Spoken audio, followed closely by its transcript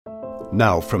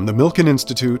Now from the Milken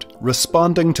Institute,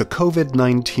 responding to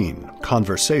COVID-19,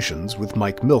 conversations with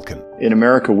Mike Milken. In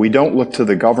America, we don't look to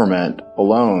the government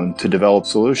alone to develop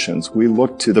solutions. We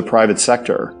look to the private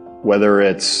sector, whether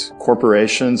it's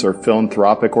corporations or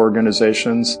philanthropic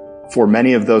organizations. For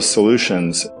many of those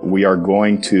solutions, we are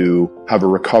going to have a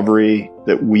recovery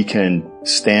that we can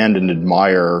stand and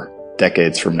admire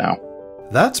decades from now.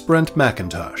 That's Brent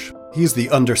McIntosh. He's the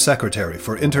Undersecretary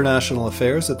for International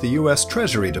Affairs at the U.S.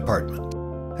 Treasury Department.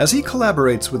 As he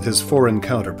collaborates with his foreign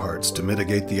counterparts to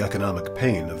mitigate the economic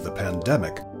pain of the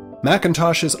pandemic,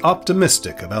 McIntosh is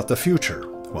optimistic about the future,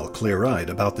 while clear-eyed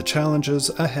about the challenges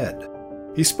ahead.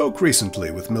 He spoke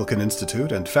recently with Milken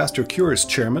Institute and Faster Cures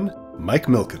Chairman Mike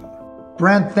Milken.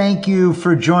 Brent, thank you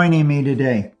for joining me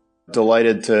today.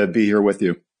 Delighted to be here with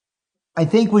you. I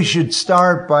think we should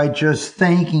start by just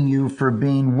thanking you for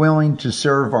being willing to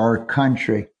serve our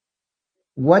country.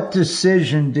 What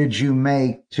decision did you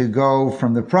make to go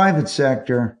from the private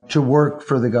sector to work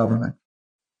for the government?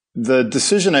 The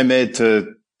decision I made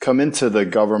to come into the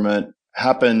government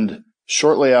happened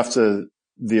shortly after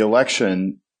the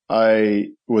election.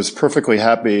 I was perfectly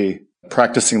happy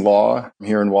practicing law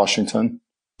here in Washington.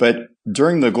 But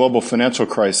during the global financial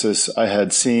crisis, I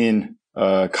had seen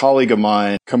a colleague of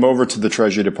mine come over to the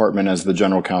Treasury Department as the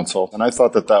general counsel. And I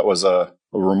thought that that was a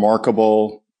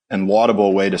remarkable and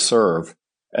laudable way to serve.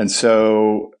 And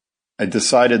so I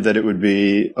decided that it would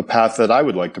be a path that I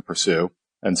would like to pursue.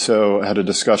 And so I had a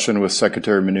discussion with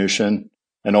Secretary Mnuchin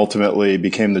and ultimately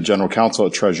became the general counsel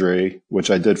at Treasury,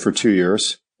 which I did for 2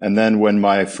 years. And then when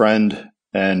my friend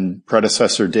and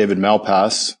predecessor, David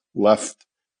Malpass, left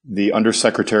the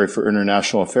Undersecretary for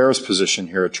International Affairs position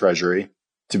here at Treasury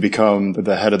to become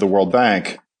the head of the World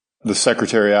Bank, the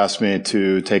secretary asked me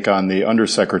to take on the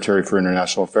Undersecretary for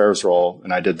International Affairs role,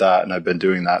 and I did that, and I've been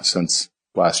doing that since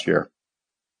last year.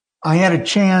 I had a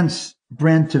chance,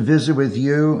 Brent, to visit with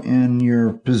you in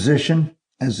your position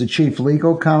as the Chief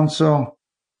Legal Counsel,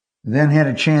 then had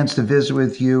a chance to visit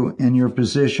with you in your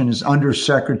position as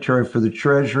Undersecretary for the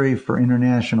Treasury for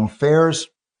International Affairs.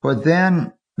 But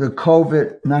then the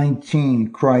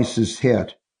COVID-19 crisis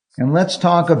hit. And let's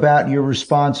talk about your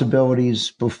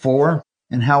responsibilities before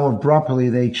and how abruptly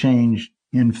they changed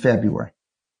in February.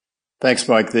 Thanks,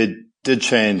 Mike. They did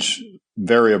change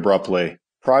very abruptly.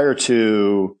 Prior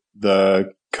to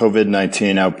the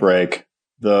COVID-19 outbreak,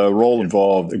 the role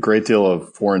involved a great deal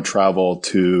of foreign travel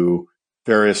to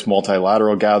various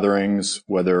multilateral gatherings,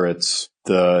 whether it's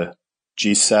the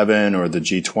G7 or the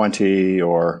G20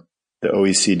 or the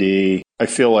OECD. I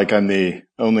feel like I'm the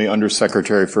only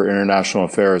Undersecretary for International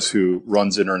Affairs who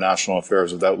runs international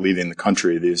affairs without leaving the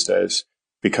country these days,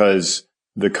 because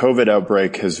the COVID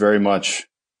outbreak has very much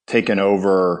taken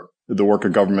over the work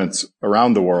of governments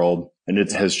around the world, and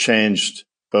it has changed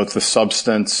both the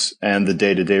substance and the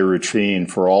day-to-day routine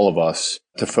for all of us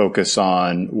to focus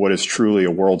on what is truly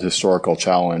a world historical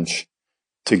challenge.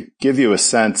 To give you a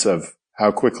sense of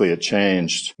how quickly it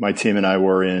changed, my team and I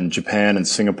were in Japan and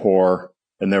Singapore,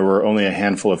 and there were only a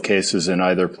handful of cases in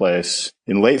either place.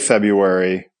 In late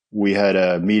February, we had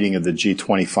a meeting of the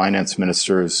G20 finance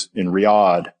ministers in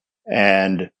Riyadh,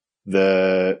 and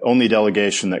the only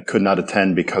delegation that could not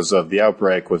attend because of the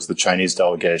outbreak was the Chinese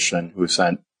delegation, who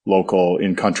sent local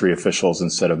in-country officials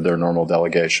instead of their normal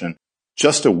delegation.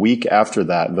 Just a week after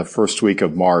that, the first week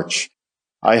of March,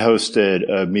 I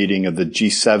hosted a meeting of the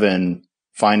G7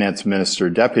 finance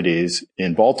minister deputies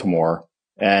in Baltimore.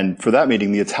 And for that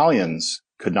meeting, the Italians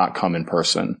could not come in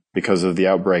person because of the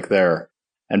outbreak there.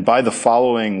 And by the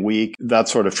following week, that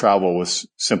sort of travel was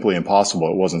simply impossible.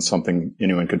 It wasn't something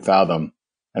anyone could fathom.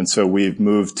 And so we've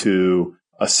moved to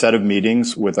a set of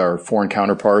meetings with our foreign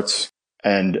counterparts.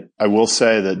 And I will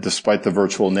say that despite the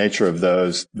virtual nature of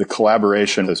those, the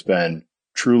collaboration has been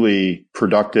truly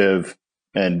productive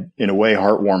and in a way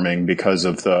heartwarming because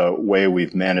of the way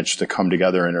we've managed to come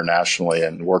together internationally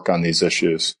and work on these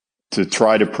issues to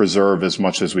try to preserve as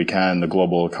much as we can the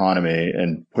global economy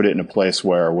and put it in a place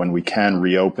where when we can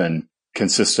reopen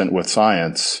consistent with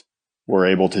science, we're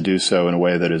able to do so in a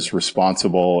way that is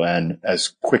responsible and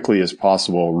as quickly as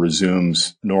possible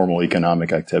resumes normal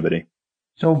economic activity.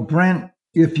 So, Brent,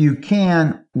 if you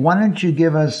can, why don't you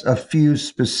give us a few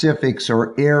specifics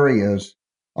or areas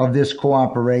of this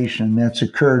cooperation that's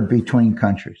occurred between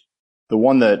countries? The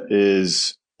one that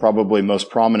is probably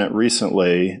most prominent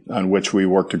recently, on which we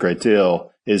worked a great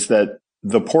deal, is that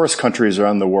the poorest countries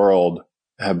around the world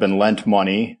have been lent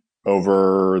money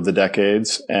over the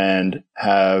decades and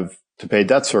have to pay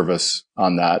debt service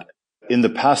on that. In the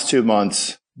past 2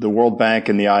 months, the World Bank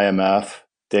and the IMF,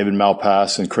 David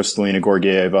Malpass and Kristalina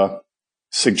Georgieva,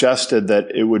 suggested that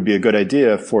it would be a good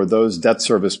idea for those debt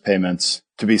service payments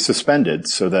to be suspended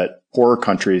so that poorer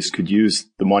countries could use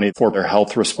the money for their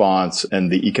health response and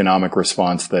the economic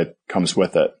response that comes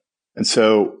with it. And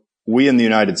so we in the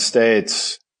United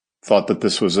States thought that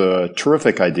this was a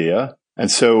terrific idea. And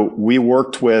so we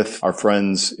worked with our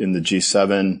friends in the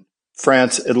G7,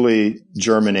 France, Italy,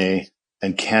 Germany,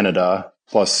 and Canada,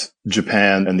 plus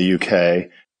Japan and the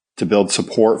UK, to build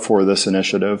support for this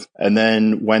initiative, and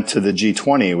then went to the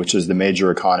G20, which is the major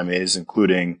economies,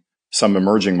 including some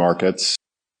emerging markets.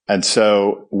 And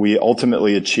so we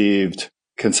ultimately achieved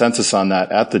consensus on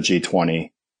that at the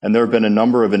G20. And there have been a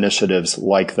number of initiatives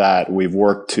like that. We've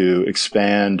worked to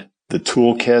expand the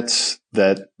toolkits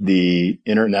that the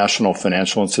international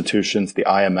financial institutions, the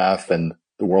IMF and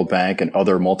the World Bank and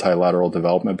other multilateral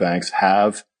development banks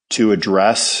have to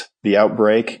address the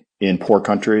outbreak in poor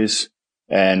countries.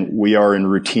 And we are in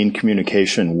routine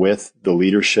communication with the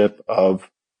leadership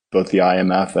of both the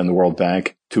IMF and the World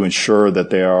Bank to ensure that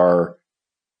they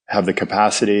have the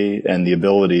capacity and the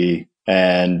ability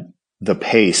and the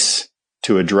pace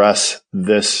to address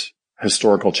this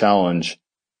historical challenge.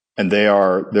 And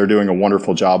they're doing a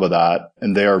wonderful job of that.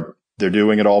 And they're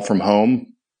doing it all from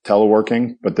home,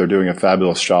 teleworking, but they're doing a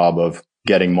fabulous job of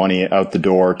getting money out the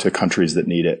door to countries that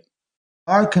need it.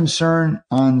 Our concern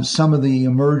on some of the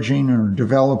emerging or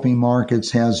developing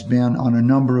markets has been on a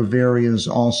number of areas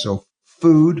also.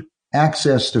 Food,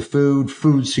 access to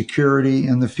food security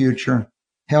in the future,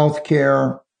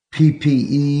 healthcare,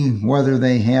 PPE, whether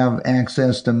they have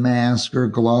access to masks or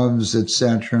gloves,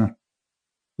 etc.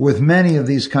 With many of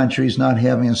these countries not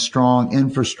having a strong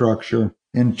infrastructure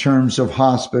in terms of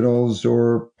hospitals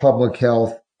or public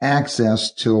health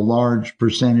access to a large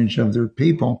percentage of their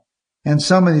people. And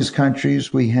some of these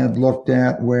countries we had looked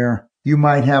at where you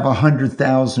might have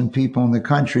 100,000 people in the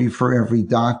country for every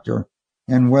doctor,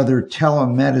 and whether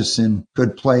telemedicine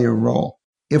could play a role.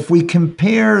 If we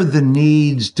compare the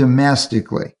needs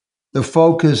domestically, the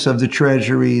focus of the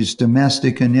Treasury's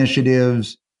domestic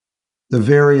initiatives, the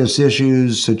various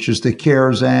issues such as the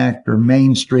CARES Act or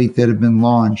Main Street that have been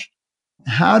launched,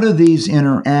 how do these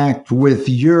interact with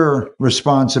your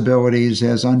responsibilities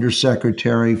as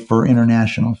Undersecretary for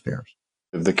International Affairs?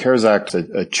 The CARES Act, a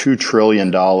 $2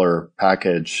 trillion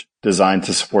package designed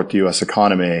to support the U.S.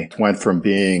 economy, went from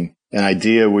being an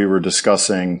idea we were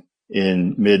discussing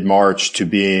in mid-March to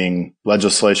being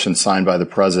legislation signed by the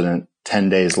president 10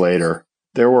 days later.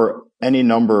 There were any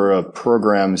number of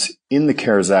programs in the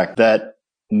CARES Act that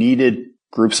needed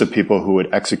groups of people who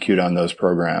would execute on those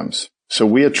programs. So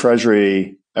we at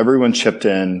Treasury, everyone chipped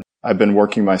in. I've been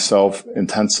working myself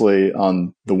intensely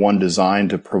on the one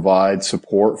designed to provide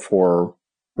support for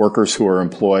workers who are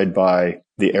employed by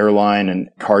the airline and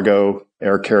cargo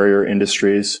air carrier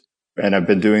industries. And I've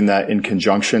been doing that in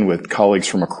conjunction with colleagues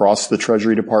from across the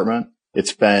Treasury Department.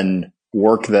 It's been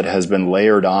work that has been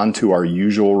layered on to our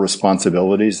usual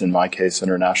responsibilities, in my case,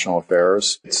 international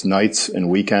affairs. It's nights and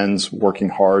weekends working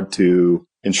hard to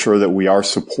ensure that we are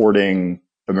supporting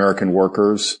American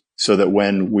workers so that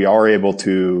when we are able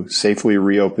to safely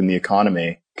reopen the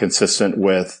economy, consistent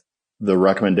with the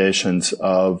recommendations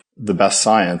of the best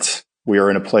science, we are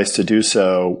in a place to do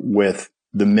so with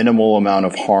the minimal amount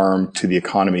of harm to the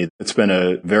economy. It's been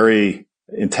a very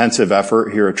intensive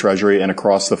effort here at Treasury and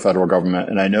across the federal government.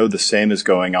 And I know the same is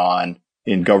going on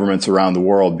in governments around the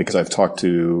world because I've talked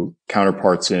to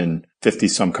counterparts in 50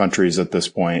 some countries at this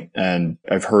point, and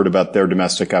I've heard about their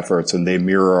domestic efforts and they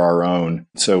mirror our own.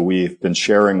 So we've been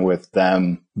sharing with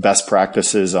them best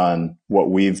practices on what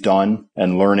we've done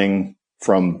and learning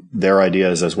from their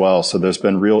ideas as well. So there's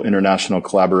been real international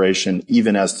collaboration,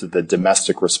 even as to the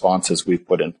domestic responses we've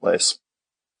put in place.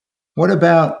 What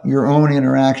about your own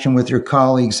interaction with your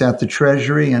colleagues at the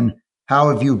Treasury, and how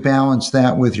have you balanced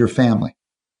that with your family?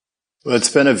 Well,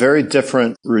 it's been a very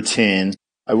different routine.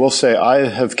 I will say I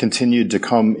have continued to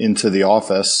come into the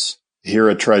office here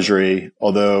at Treasury,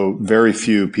 although very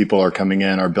few people are coming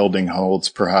in. Our building holds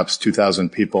perhaps 2,000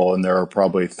 people, and there are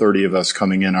probably 30 of us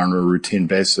coming in on a routine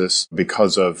basis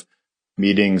because of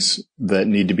meetings that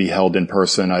need to be held in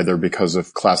person, either because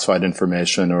of classified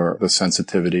information or the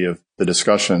sensitivity of the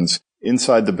discussions.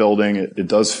 Inside the building, it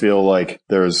does feel like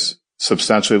there's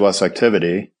substantially less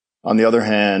activity. On the other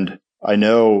hand, I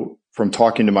know from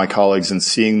talking to my colleagues and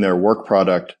seeing their work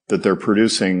product that they're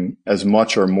producing as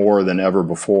much or more than ever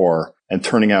before and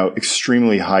turning out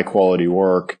extremely high quality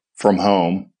work from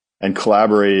home and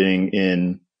collaborating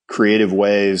in creative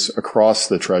ways across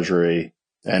the Treasury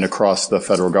and across the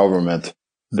federal government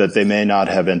that they may not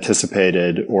have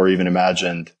anticipated or even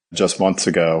imagined just months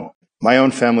ago. My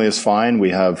own family is fine. We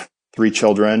have 3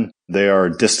 children. They are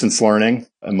distance learning,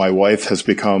 and my wife has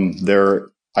become their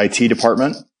IT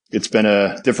department. It's been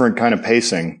a different kind of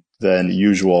pacing than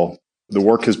usual. The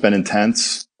work has been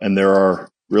intense, and there are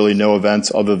really no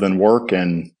events other than work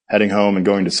and heading home and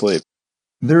going to sleep.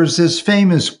 There's this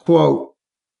famous quote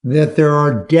that there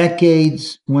are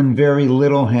decades when very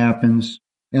little happens,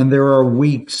 and there are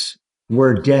weeks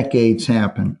where decades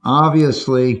happen.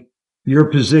 Obviously, your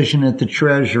position at the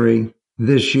Treasury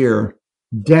this year,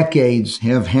 decades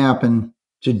have happened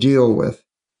to deal with.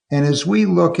 And as we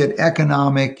look at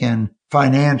economic and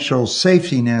financial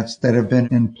safety nets that have been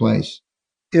in place,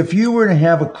 if you were to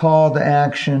have a call to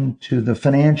action to the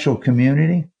financial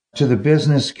community, to the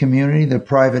business community, the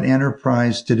private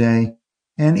enterprise today,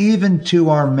 and even to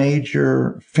our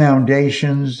major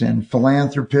foundations and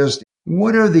philanthropists,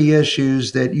 what are the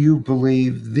issues that you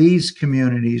believe these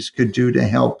communities could do to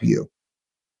help you?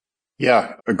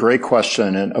 Yeah, a great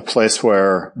question, and a place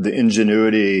where the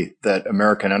ingenuity that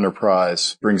American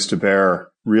enterprise brings to bear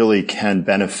really can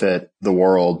benefit the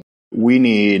world. We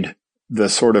need the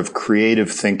sort of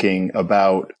creative thinking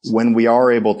about when we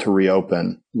are able to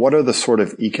reopen, what are the sort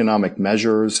of economic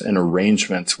measures and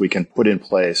arrangements we can put in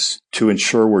place to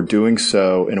ensure we're doing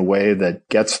so in a way that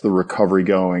gets the recovery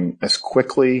going as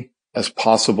quickly as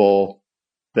possible,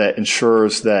 that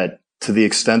ensures that to the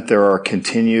extent there are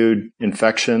continued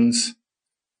infections,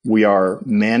 we are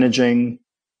managing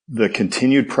the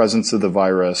continued presence of the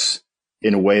virus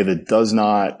in a way that does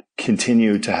not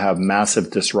continue to have massive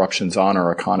disruptions on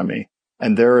our economy.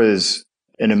 And there is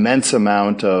an immense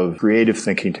amount of creative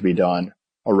thinking to be done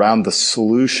around the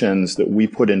solutions that we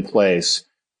put in place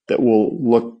that will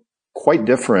look quite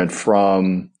different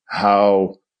from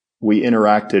how we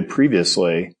interacted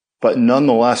previously, but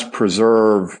nonetheless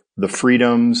preserve the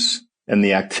freedoms and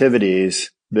the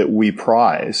activities that we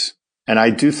prize. And I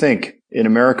do think in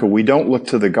America, we don't look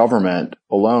to the government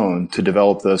alone to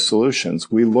develop those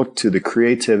solutions. We look to the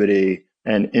creativity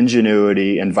and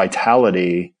ingenuity and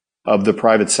vitality of the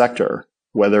private sector,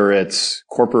 whether it's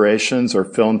corporations or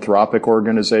philanthropic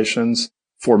organizations,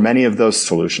 for many of those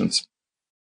solutions.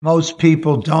 Most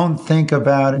people don't think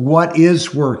about what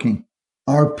is working.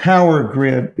 Our power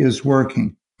grid is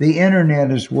working. The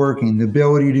internet is working. The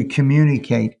ability to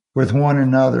communicate with one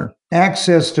another.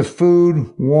 Access to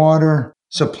food, water,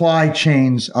 supply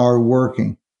chains are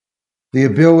working. The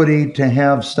ability to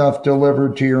have stuff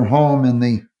delivered to your home and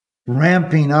the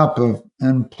ramping up of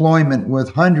employment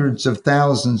with hundreds of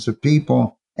thousands of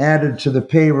people added to the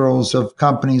payrolls of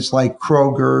companies like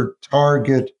Kroger,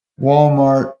 Target,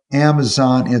 Walmart,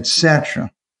 Amazon,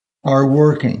 etc. are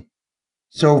working.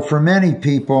 So for many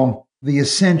people, the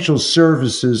essential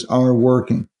services are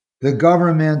working. The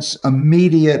government's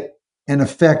immediate and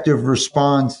effective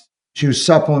response to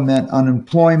supplement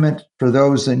unemployment for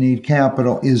those that need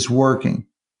capital is working.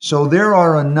 So there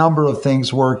are a number of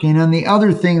things working. And the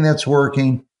other thing that's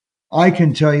working, I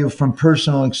can tell you from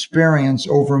personal experience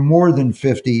over more than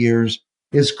 50 years,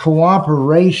 is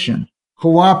cooperation.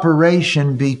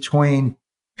 Cooperation between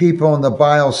people in the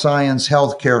bioscience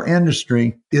healthcare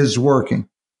industry is working.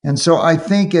 And so I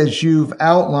think as you've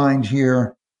outlined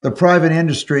here, the private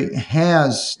industry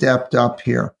has stepped up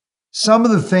here. Some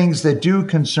of the things that do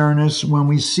concern us when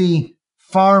we see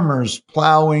farmers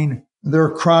plowing their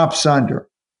crops under,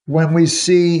 when we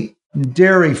see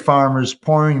dairy farmers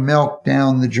pouring milk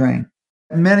down the drain.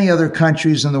 Many other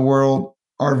countries in the world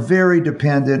are very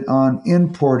dependent on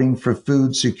importing for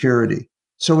food security.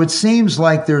 So it seems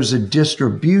like there's a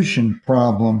distribution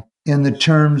problem in the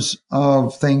terms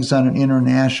of things on an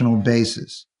international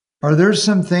basis. Are there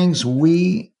some things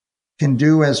we can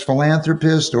do as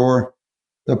philanthropists or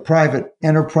the private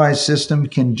enterprise system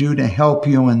can do to help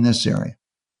you in this area?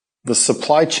 The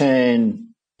supply chain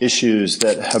issues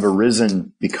that have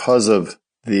arisen because of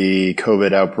the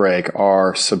COVID outbreak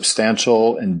are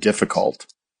substantial and difficult.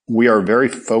 We are very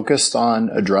focused on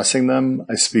addressing them.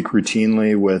 I speak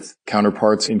routinely with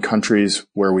counterparts in countries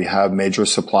where we have major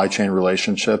supply chain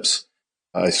relationships.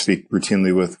 I speak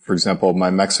routinely with, for example, my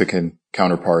Mexican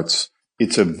counterparts.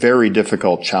 It's a very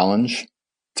difficult challenge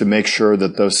to make sure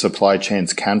that those supply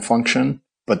chains can function,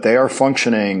 but they are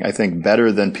functioning, I think,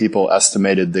 better than people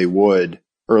estimated they would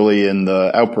early in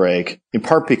the outbreak, in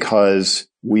part because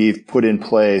we've put in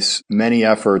place many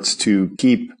efforts to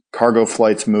keep cargo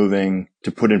flights moving,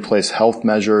 to put in place health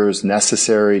measures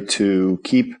necessary to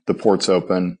keep the ports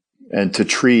open, and to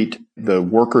treat the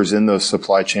workers in those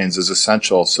supply chains as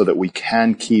essential so that we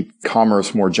can keep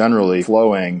commerce more generally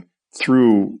flowing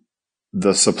through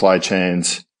the supply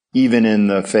chains, even in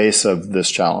the face of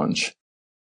this challenge.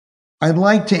 I'd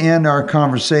like to end our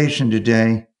conversation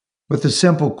today with a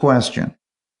simple question.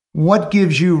 What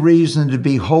gives you reason to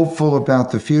be hopeful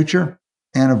about the future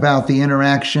and about the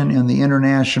interaction in the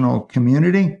international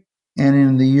community and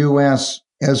in the U.S.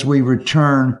 as we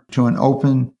return to an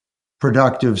open,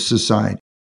 productive society?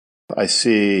 I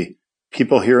see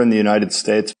people here in the United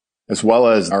States, as well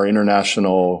as our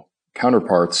international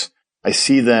counterparts, I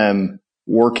see them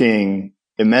working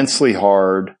immensely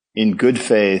hard in good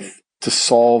faith to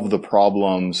solve the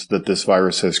problems that this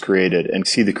virus has created, and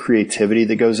see the creativity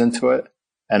that goes into it.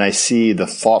 And I see the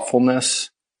thoughtfulness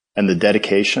and the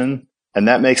dedication. And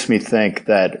that makes me think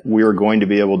that we are going to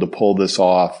be able to pull this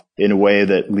off in a way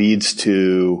that leads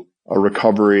to a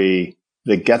recovery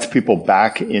that gets people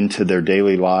back into their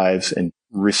daily lives and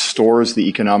restores the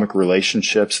economic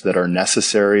relationships that are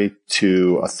necessary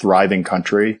to a thriving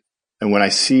country. And when I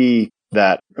see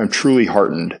that, I'm truly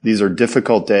heartened. These are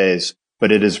difficult days,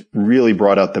 but it has really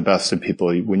brought out the best in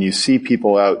people. When you see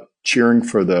people out cheering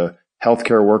for the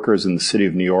healthcare workers in the city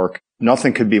of New York,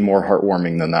 nothing could be more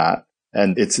heartwarming than that.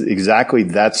 And it's exactly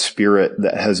that spirit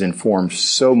that has informed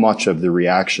so much of the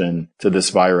reaction to this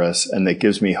virus, and that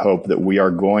gives me hope that we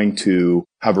are going to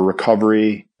have a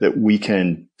recovery that we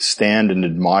can stand and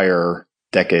admire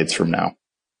decades from now.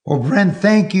 Well, Brent,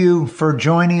 thank you for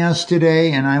joining us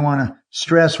today. And I want to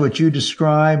stress what you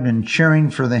described and cheering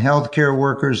for the healthcare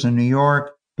workers in New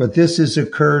York. But this has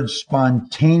occurred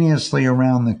spontaneously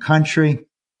around the country,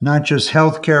 not just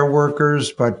healthcare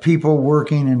workers, but people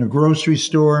working in a grocery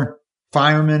store,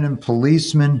 firemen and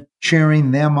policemen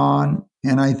cheering them on.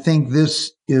 And I think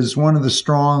this is one of the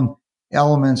strong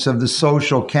elements of the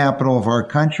social capital of our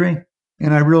country.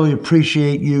 And I really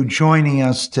appreciate you joining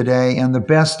us today, and the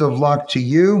best of luck to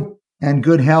you and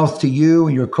good health to you,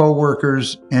 your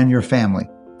coworkers, and your family.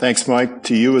 Thanks, Mike,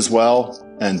 to you as well.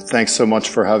 And thanks so much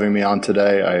for having me on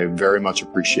today. I very much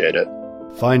appreciate it.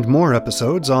 Find more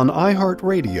episodes on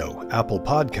iHeartRadio, Apple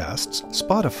Podcasts,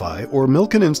 Spotify, or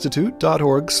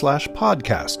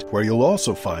milkeninstitute.org/podcast, where you'll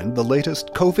also find the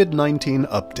latest COVID-19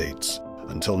 updates.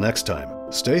 Until next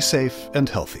time, stay safe and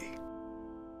healthy.